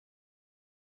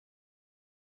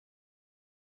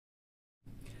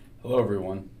Hello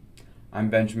everyone,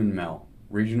 I'm Benjamin Mell,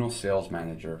 Regional Sales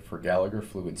Manager for Gallagher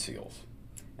Fluid Seals,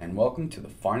 and welcome to the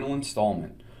final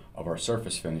installment of our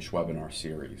Surface Finish webinar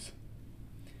series.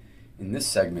 In this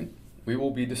segment, we will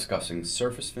be discussing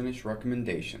surface finish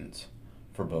recommendations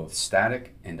for both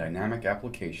static and dynamic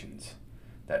applications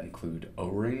that include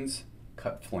O-rings,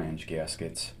 cut flange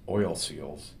gaskets, oil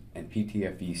seals, and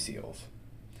PTFE seals.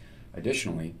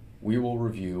 Additionally, we will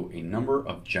review a number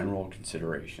of general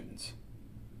considerations.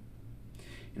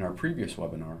 In our previous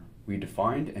webinar, we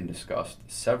defined and discussed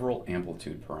several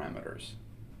amplitude parameters.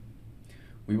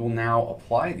 We will now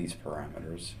apply these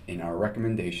parameters in our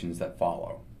recommendations that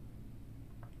follow.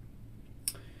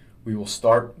 We will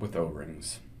start with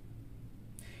O-rings.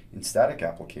 In static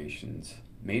applications,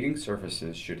 mating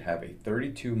surfaces should have a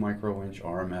 32 microinch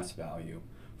RMS value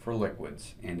for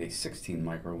liquids and a 16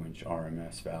 microinch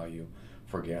RMS value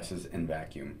for gases and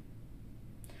vacuum.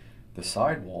 The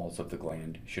side walls of the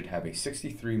gland should have a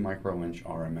 63 microinch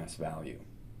RMS value.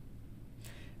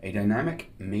 A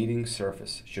dynamic mating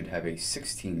surface should have a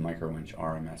 16 microinch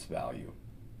RMS value.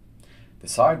 The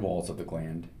side walls of the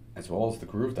gland, as well as the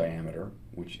groove diameter,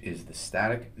 which is the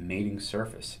static mating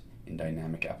surface in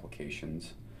dynamic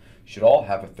applications, should all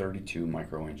have a 32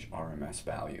 microinch RMS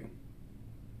value.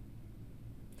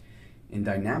 In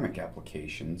dynamic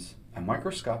applications, a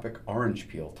microscopic orange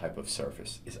peel type of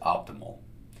surface is optimal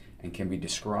and can be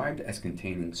described as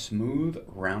containing smooth,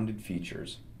 rounded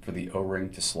features for the O-ring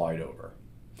to slide over,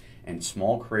 and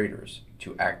small craters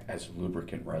to act as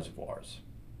lubricant reservoirs.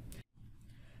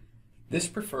 This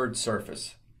preferred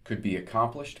surface could be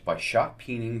accomplished by shot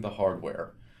peening the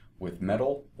hardware with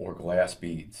metal or glass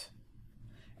beads.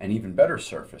 An even better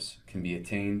surface can be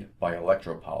attained by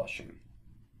electropolishing.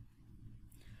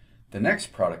 The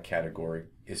next product category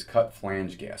is cut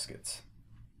flange gaskets.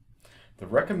 The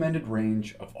recommended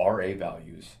range of RA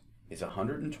values is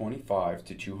 125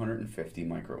 to 250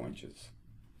 microinches.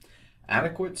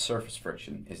 Adequate surface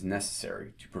friction is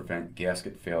necessary to prevent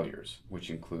gasket failures,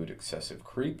 which include excessive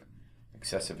creep,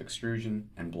 excessive extrusion,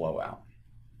 and blowout.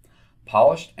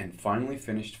 Polished and finely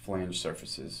finished flange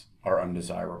surfaces are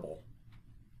undesirable.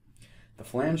 The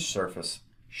flange surface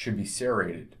should be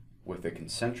serrated with a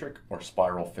concentric or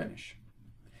spiral finish.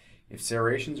 If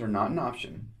serrations are not an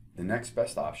option, the next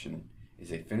best option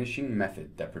is a finishing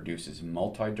method that produces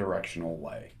multi-directional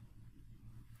lay.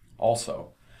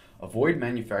 Also, avoid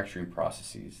manufacturing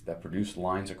processes that produce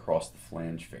lines across the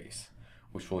flange face,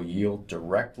 which will yield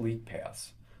direct leak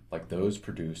paths like those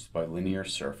produced by linear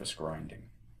surface grinding.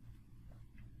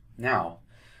 Now,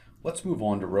 let's move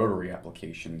on to rotary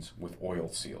applications with oil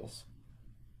seals.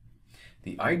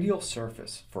 The ideal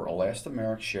surface for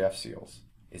elastomeric shaft seals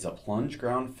is a plunge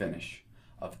ground finish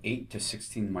of 8 to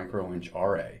 16 microinch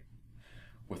RA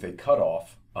with a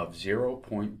cutoff of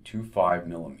 0.25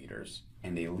 millimeters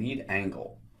and a lead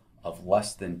angle of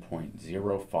less than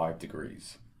 0.05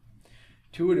 degrees.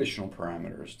 Two additional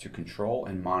parameters to control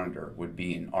and monitor would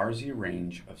be an RZ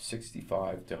range of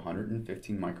 65 to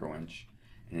 115 microinch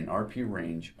and an RP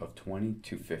range of 20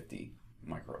 to 50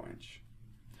 microinch.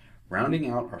 Rounding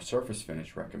out our surface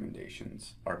finish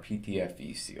recommendations are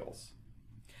PTFE seals.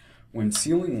 When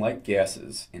sealing light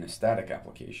gases in a static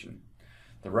application,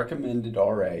 the recommended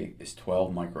RA is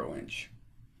 12 microinch.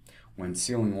 When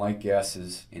sealing light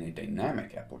gases in a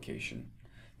dynamic application,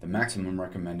 the maximum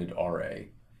recommended RA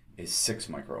is 6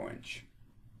 microinch.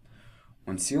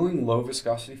 When sealing low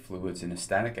viscosity fluids in a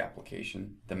static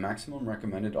application, the maximum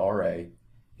recommended RA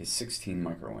is 16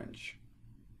 microinch.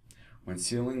 When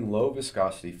sealing low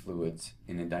viscosity fluids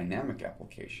in a dynamic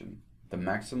application, the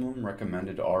maximum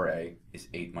recommended RA is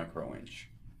 8 microinch.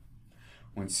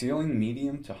 When sealing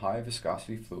medium to high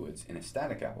viscosity fluids in a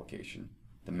static application,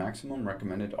 the maximum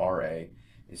recommended RA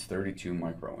is 32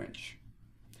 microinch.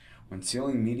 When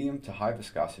sealing medium to high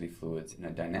viscosity fluids in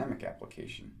a dynamic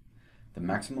application, the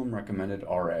maximum recommended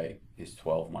RA is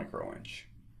 12 microinch.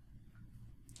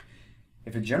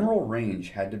 If a general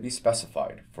range had to be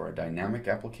specified for a dynamic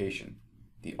application,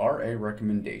 the RA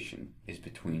recommendation is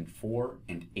between 4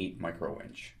 and 8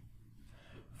 microinch.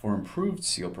 For improved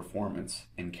seal performance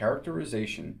and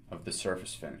characterization of the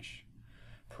surface finish,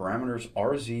 parameters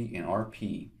RZ and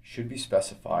RP should be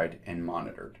specified and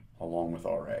monitored along with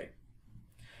RA.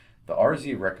 The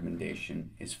RZ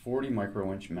recommendation is 40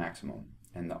 microinch maximum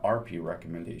and the RP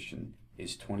recommendation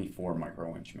is 24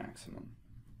 microinch maximum.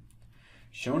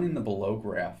 Shown in the below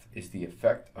graph is the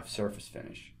effect of surface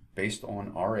finish based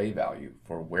on RA value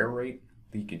for wear rate,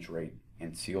 leakage rate,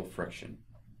 and seal friction.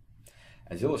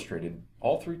 As illustrated,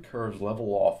 all three curves level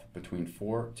off between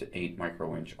 4 to 8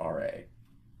 microinch RA.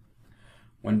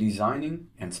 When designing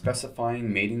and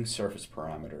specifying mating surface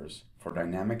parameters for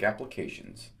dynamic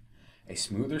applications, a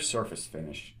smoother surface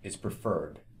finish is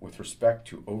preferred with respect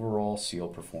to overall seal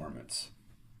performance.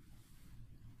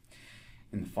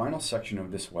 In the final section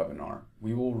of this webinar,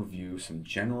 we will review some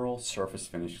general surface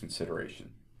finish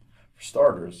consideration. For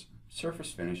starters,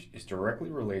 surface finish is directly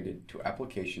related to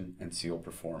application and seal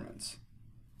performance.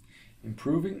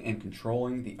 Improving and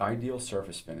controlling the ideal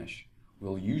surface finish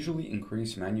will usually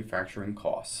increase manufacturing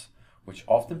costs, which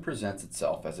often presents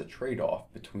itself as a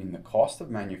trade-off between the cost of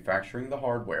manufacturing the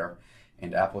hardware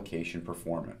and application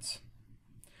performance.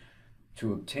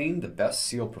 To obtain the best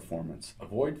seal performance,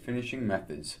 avoid finishing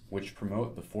methods which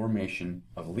promote the formation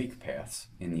of leak paths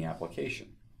in the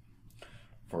application.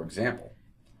 For example,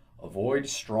 avoid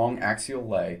strong axial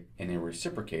lay in a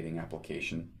reciprocating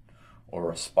application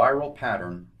or a spiral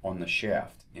pattern on the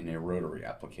shaft in a rotary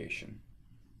application.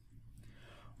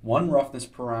 One roughness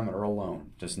parameter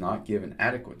alone does not give an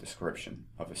adequate description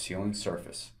of a sealing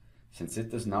surface, since it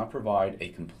does not provide a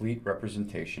complete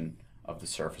representation of the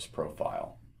surface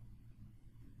profile.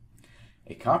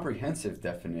 A comprehensive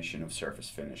definition of surface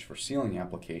finish for sealing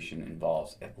application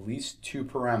involves at least two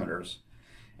parameters,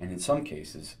 and in some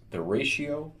cases, the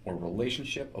ratio or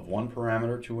relationship of one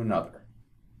parameter to another.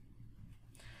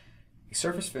 A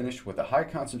surface finish with a high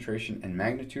concentration and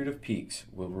magnitude of peaks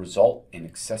will result in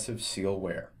excessive seal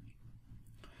wear.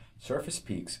 Surface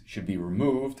peaks should be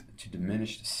removed to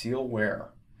diminish seal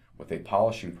wear with a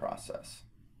polishing process.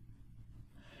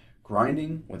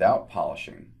 Grinding without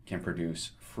polishing can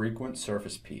produce frequent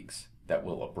surface peaks that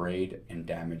will abrade and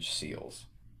damage seals.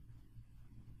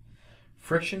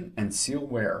 Friction and seal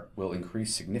wear will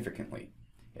increase significantly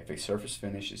if a surface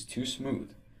finish is too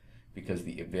smooth, because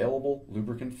the available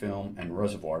lubricant film and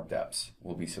reservoir depths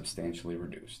will be substantially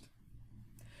reduced.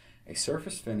 A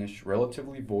surface finish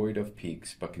relatively void of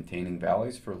peaks but containing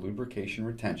valleys for lubrication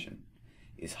retention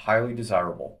is highly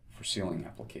desirable for sealing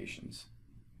applications.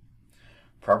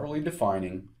 Properly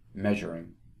defining,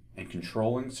 measuring, and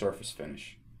controlling surface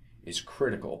finish is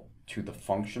critical to the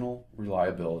functional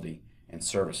reliability and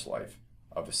service life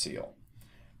of a seal.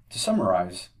 To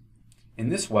summarize, in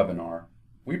this webinar,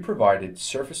 we provided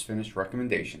surface finish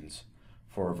recommendations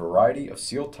for a variety of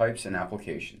seal types and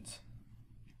applications.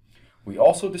 We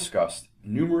also discussed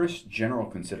numerous general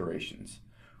considerations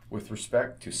with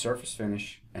respect to surface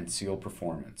finish and seal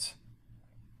performance.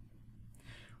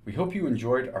 We hope you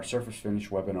enjoyed our surface finish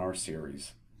webinar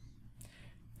series.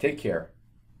 Take care,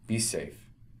 be safe,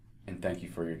 and thank you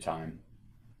for your time.